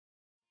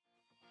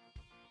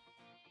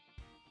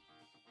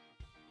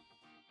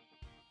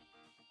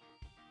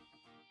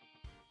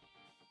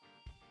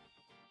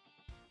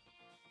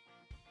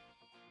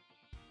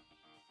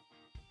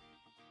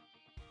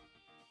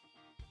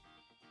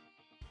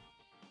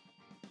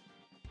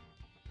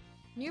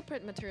New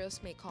print materials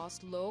may cause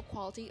low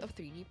quality of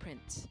 3D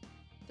prints.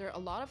 There are a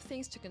lot of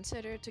things to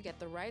consider to get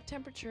the right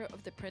temperature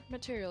of the print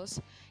materials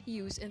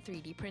used in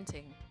 3D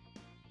printing.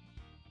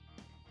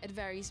 It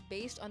varies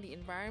based on the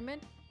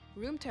environment,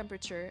 room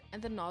temperature,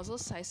 and the nozzle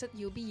size that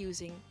you'll be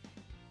using.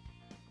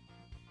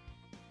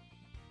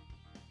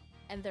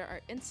 And there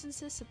are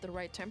instances that the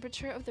right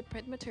temperature of the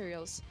print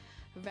materials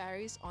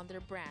varies on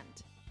their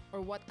brand,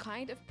 or what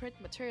kind of print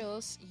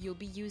materials you'll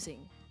be using.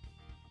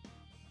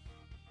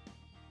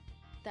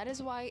 That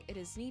is why it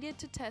is needed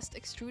to test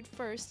Extrude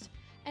first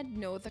and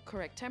know the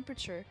correct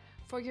temperature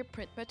for your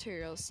print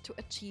materials to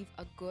achieve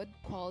a good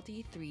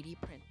quality 3D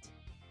print.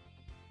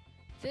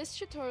 This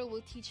tutorial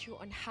will teach you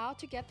on how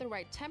to get the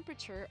right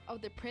temperature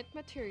of the print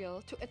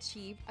material to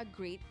achieve a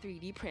great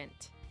 3D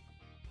print.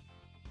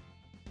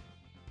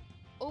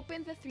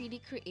 Open the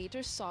 3D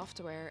Creator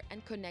software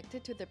and connect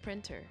it to the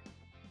printer.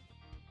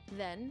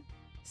 Then,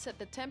 set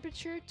the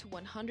temperature to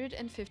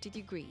 150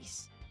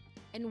 degrees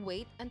and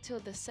wait until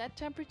the set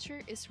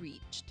temperature is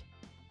reached.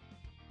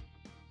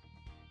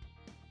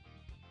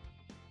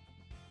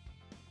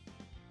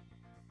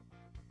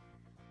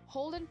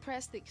 Hold and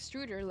press the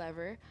extruder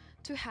lever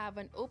to have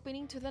an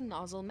opening to the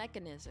nozzle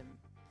mechanism.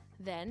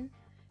 Then,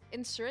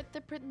 insert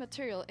the print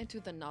material into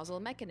the nozzle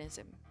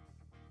mechanism.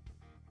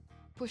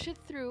 Push it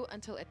through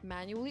until it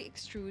manually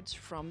extrudes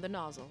from the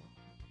nozzle.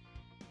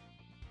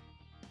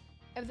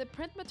 If the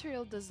print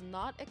material does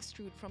not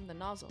extrude from the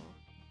nozzle,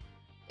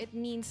 it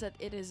means that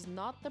it is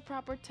not the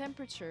proper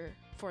temperature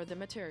for the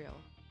material.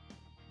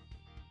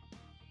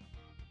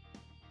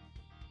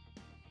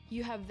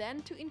 You have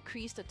then to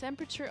increase the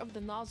temperature of the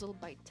nozzle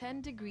by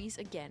 10 degrees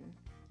again.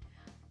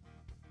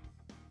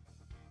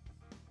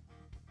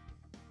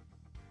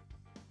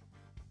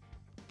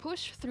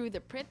 Push through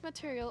the print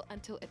material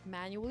until it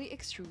manually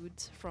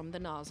extrudes from the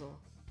nozzle.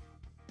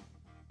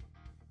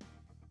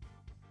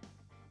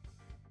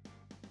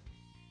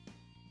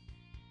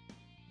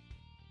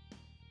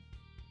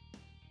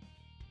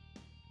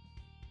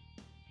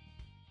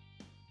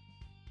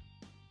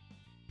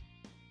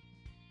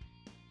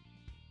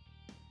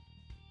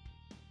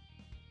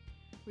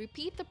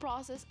 Repeat the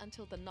process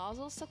until the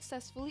nozzle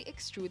successfully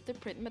extrudes the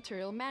print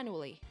material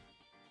manually.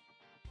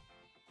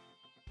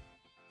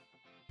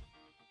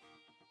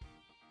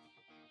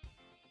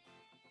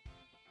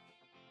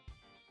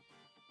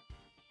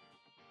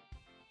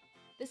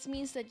 This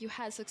means that you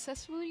have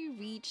successfully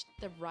reached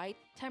the right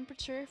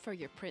temperature for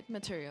your print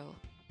material.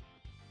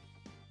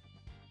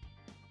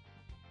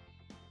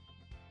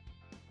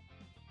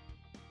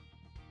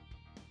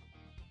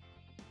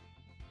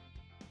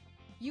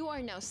 You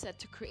are now set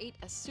to create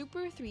a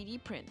super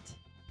 3D print.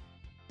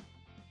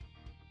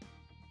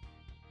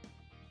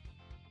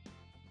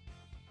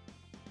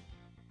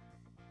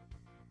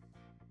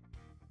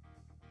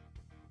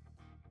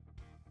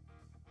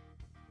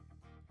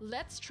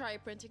 Let's try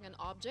printing an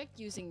object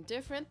using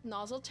different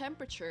nozzle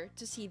temperature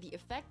to see the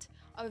effect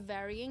of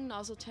varying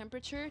nozzle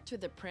temperature to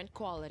the print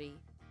quality.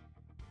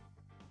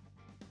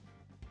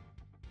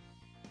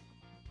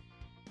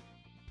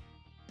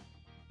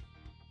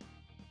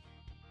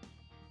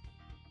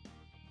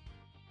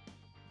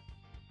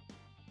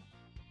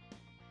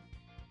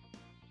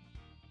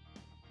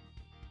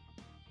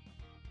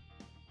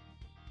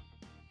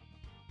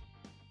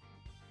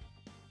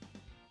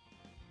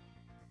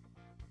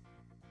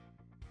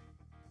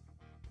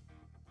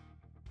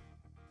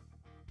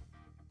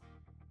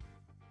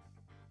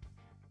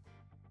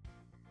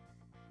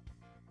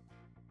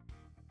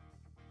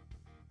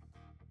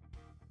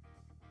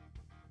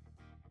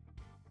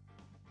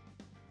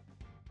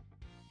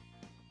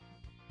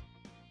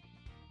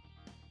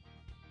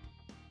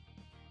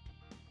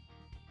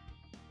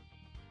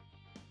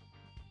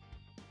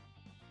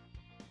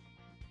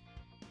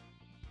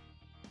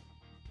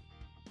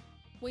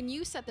 When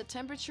you set the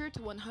temperature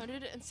to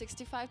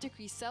 165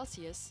 degrees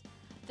Celsius,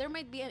 there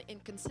might be an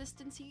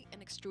inconsistency in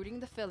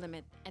extruding the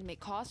filament and may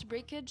cause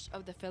breakage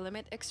of the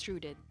filament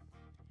extruded.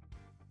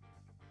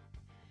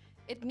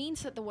 It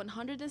means that the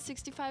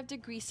 165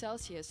 degrees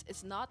Celsius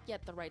is not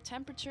yet the right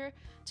temperature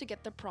to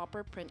get the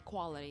proper print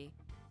quality.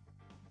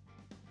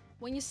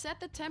 When you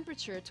set the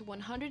temperature to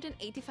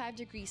 185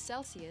 degrees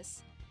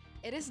Celsius,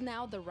 it is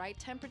now the right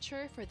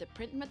temperature for the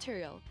print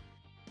material,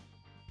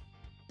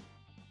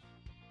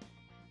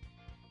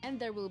 and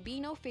there will be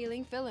no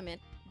failing filament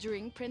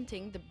during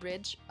printing the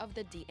bridge of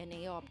the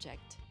DNA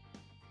object.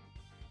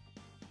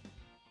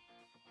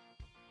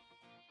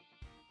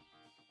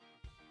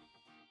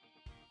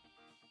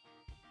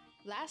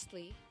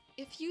 Lastly,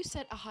 if you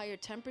set a higher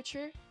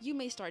temperature, you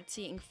may start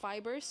seeing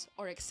fibers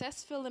or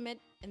excess filament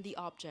in the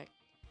object,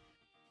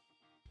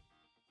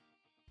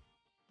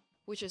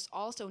 which is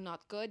also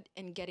not good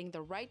in getting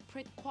the right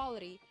print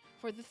quality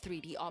for the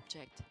 3D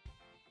object.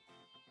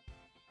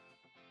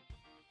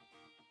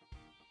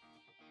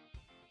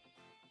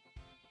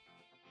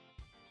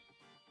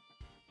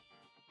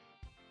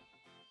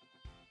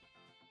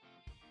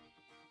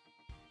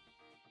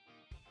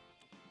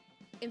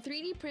 In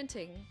 3D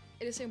printing,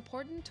 It is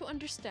important to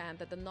understand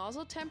that the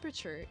nozzle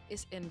temperature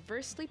is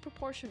inversely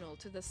proportional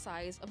to the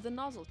size of the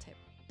nozzle tip.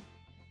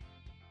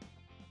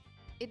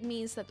 It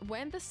means that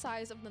when the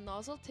size of the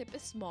nozzle tip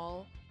is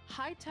small,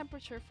 high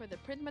temperature for the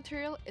print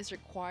material is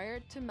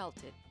required to melt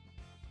it.